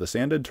footage of the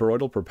sanded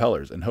toroidal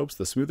propellers in hopes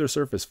the smoother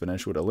surface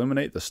finish would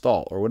eliminate the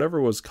stall or whatever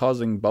was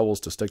causing bubbles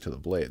to stick to the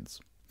blades.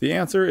 The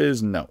answer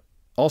is no.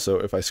 Also,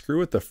 if I screw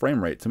with the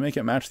frame rate to make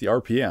it match the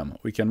RPM,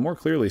 we can more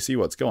clearly see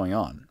what's going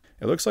on.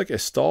 It looks like a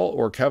stall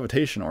or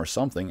cavitation or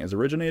something is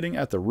originating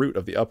at the root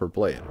of the upper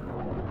blade.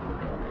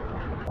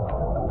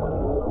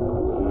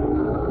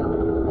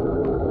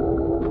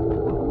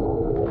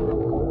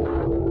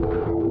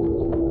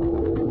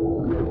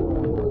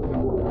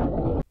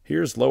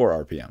 Here's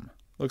lower RPM.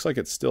 Looks like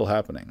it's still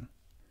happening.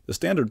 The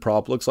standard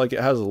prop looks like it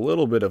has a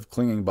little bit of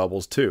clinging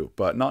bubbles too,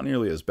 but not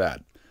nearly as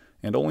bad,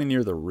 and only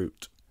near the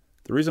root.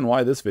 The reason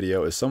why this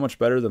video is so much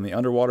better than the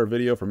underwater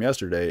video from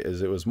yesterday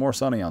is it was more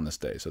sunny on this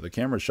day, so the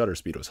camera's shutter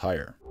speed was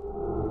higher.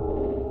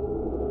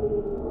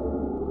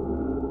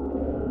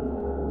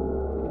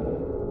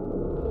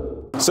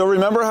 So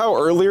remember how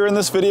earlier in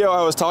this video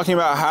I was talking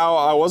about how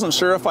I wasn't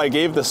sure if I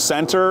gave the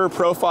center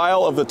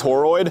profile of the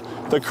toroid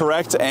the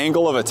correct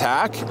angle of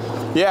attack?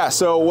 Yeah,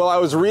 so while I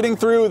was reading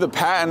through the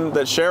patent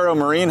that Sharrow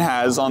Marine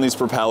has on these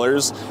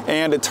propellers,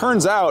 and it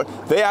turns out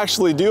they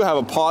actually do have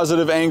a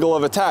positive angle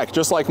of attack,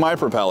 just like my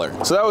propeller.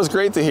 So that was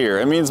great to hear.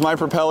 It means my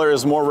propeller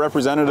is more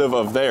representative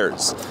of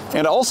theirs.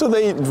 And also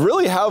they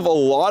really have a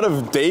lot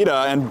of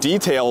data and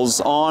details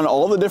on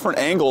all the different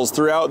angles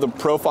throughout the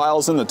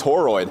profiles in the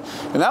toroid.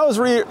 And that was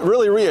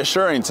really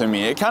reassuring to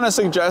me. It kind of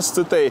suggests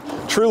that they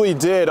truly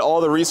did all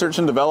the research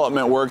and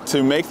development work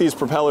to make these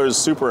propellers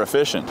super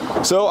efficient.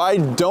 So I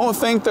don't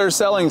think they're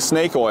selling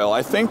snake oil.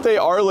 I think they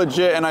are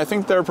legit, and I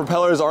think their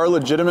propellers are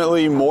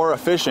legitimately more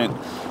efficient,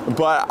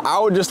 but I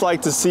would just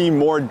like to see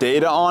more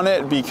data on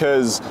it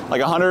because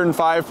like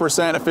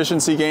 105%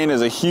 efficiency gain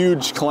is a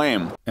huge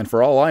claim. And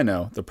for all I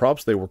know, the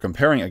props they were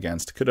comparing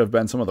against could have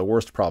been some of the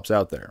worst props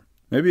out there.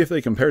 Maybe if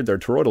they compared their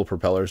toroidal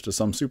propellers to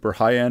some super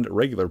high-end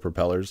regular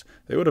propellers,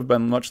 they would have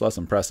been much less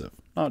impressive.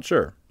 Not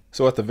sure.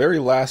 So at the very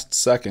last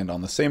second,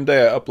 on the same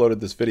day I uploaded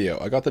this video,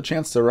 I got the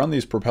chance to run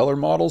these propeller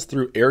models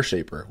through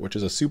AirShaper, which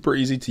is a super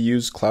easy to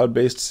use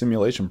cloud-based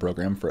simulation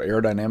program for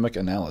aerodynamic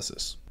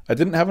analysis. I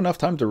didn't have enough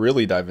time to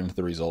really dive into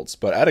the results,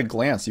 but at a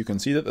glance you can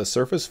see that the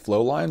surface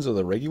flow lines of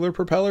the regular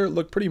propeller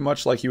look pretty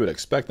much like you would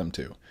expect them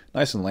to,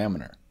 nice and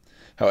laminar.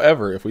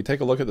 However, if we take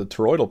a look at the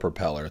toroidal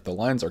propeller, the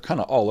lines are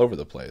kinda all over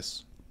the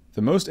place.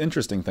 The most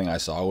interesting thing I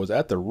saw was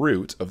at the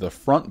root of the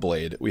front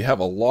blade, we have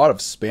a lot of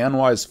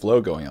span-wise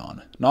flow going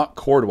on, not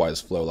chord-wise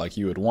flow like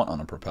you would want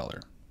on a propeller.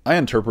 I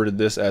interpreted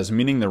this as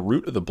meaning the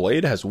root of the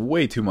blade has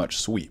way too much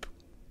sweep.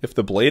 If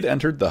the blade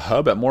entered the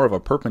hub at more of a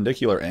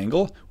perpendicular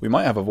angle, we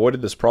might have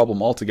avoided this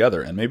problem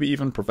altogether and maybe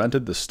even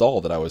prevented the stall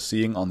that I was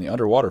seeing on the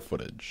underwater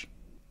footage.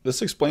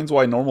 This explains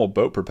why normal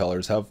boat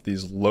propellers have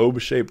these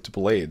lobe-shaped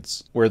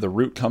blades, where the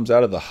root comes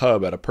out of the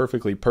hub at a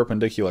perfectly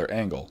perpendicular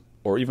angle,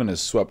 or even is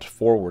swept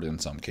forward in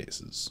some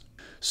cases.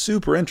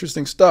 Super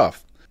interesting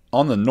stuff!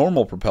 On the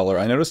normal propeller,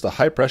 I noticed a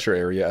high pressure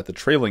area at the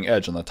trailing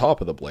edge on the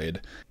top of the blade,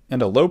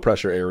 and a low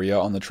pressure area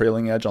on the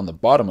trailing edge on the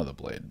bottom of the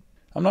blade.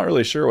 I'm not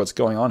really sure what's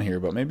going on here,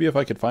 but maybe if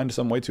I could find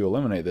some way to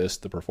eliminate this,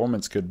 the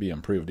performance could be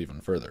improved even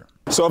further.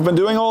 So I've been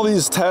doing all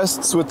these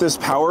tests with this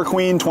Power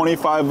Queen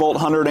 25 volt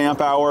 100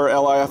 amp hour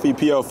LiFe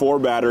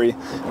PO4 battery,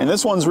 and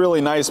this one's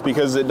really nice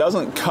because it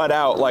doesn't cut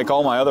out like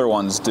all my other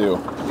ones do.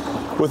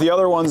 With the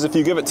other ones, if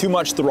you give it too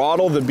much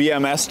throttle, the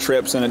BMS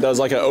trips and it does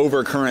like an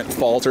overcurrent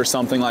fault or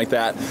something like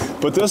that.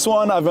 But this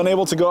one, I've been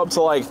able to go up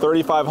to like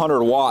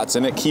 3,500 watts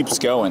and it keeps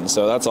going,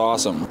 so that's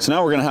awesome. So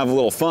now we're gonna have a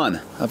little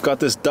fun. I've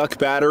got this Duck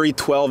battery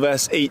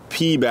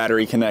 12S8P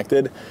battery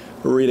connected.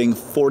 We're reading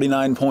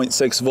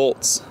 49.6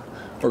 volts.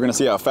 We're gonna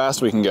see how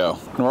fast we can go.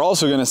 And we're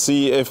also gonna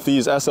see if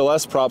these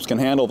SLS props can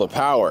handle the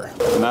power.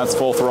 And that's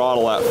full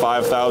throttle at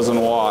 5,000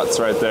 watts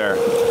right there.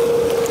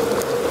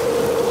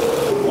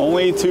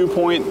 Only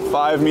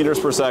 2.5 meters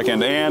per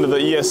second, and the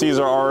ESCs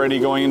are already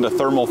going into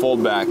thermal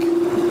foldback.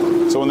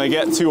 So when they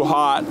get too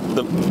hot,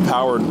 the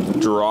power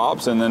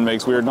drops and then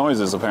makes weird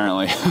noises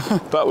apparently.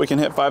 But we can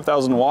hit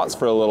 5,000 watts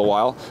for a little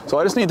while. So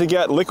I just need to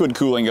get liquid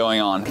cooling going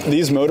on.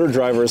 These motor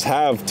drivers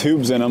have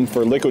tubes in them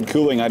for liquid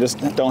cooling, I just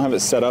don't have it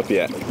set up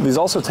yet. These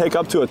also take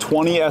up to a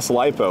 20S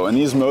LiPo, and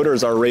these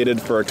motors are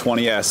rated for a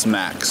 20S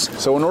max.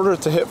 So in order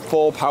to hit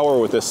full power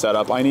with this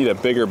setup, I need a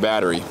bigger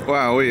battery.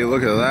 Wow, wait,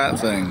 look at that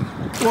thing.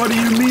 What do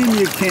you mean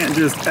you can't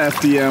just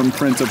FDM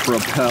print a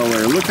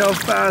propeller? Look how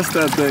fast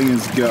that thing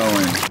is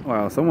going.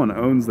 Wow, someone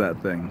owns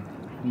that thing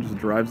and just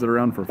drives it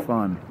around for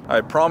fun.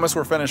 I promise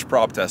we're finished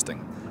prop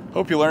testing.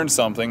 Hope you learned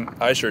something.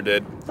 I sure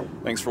did.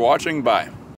 Thanks for watching. Bye.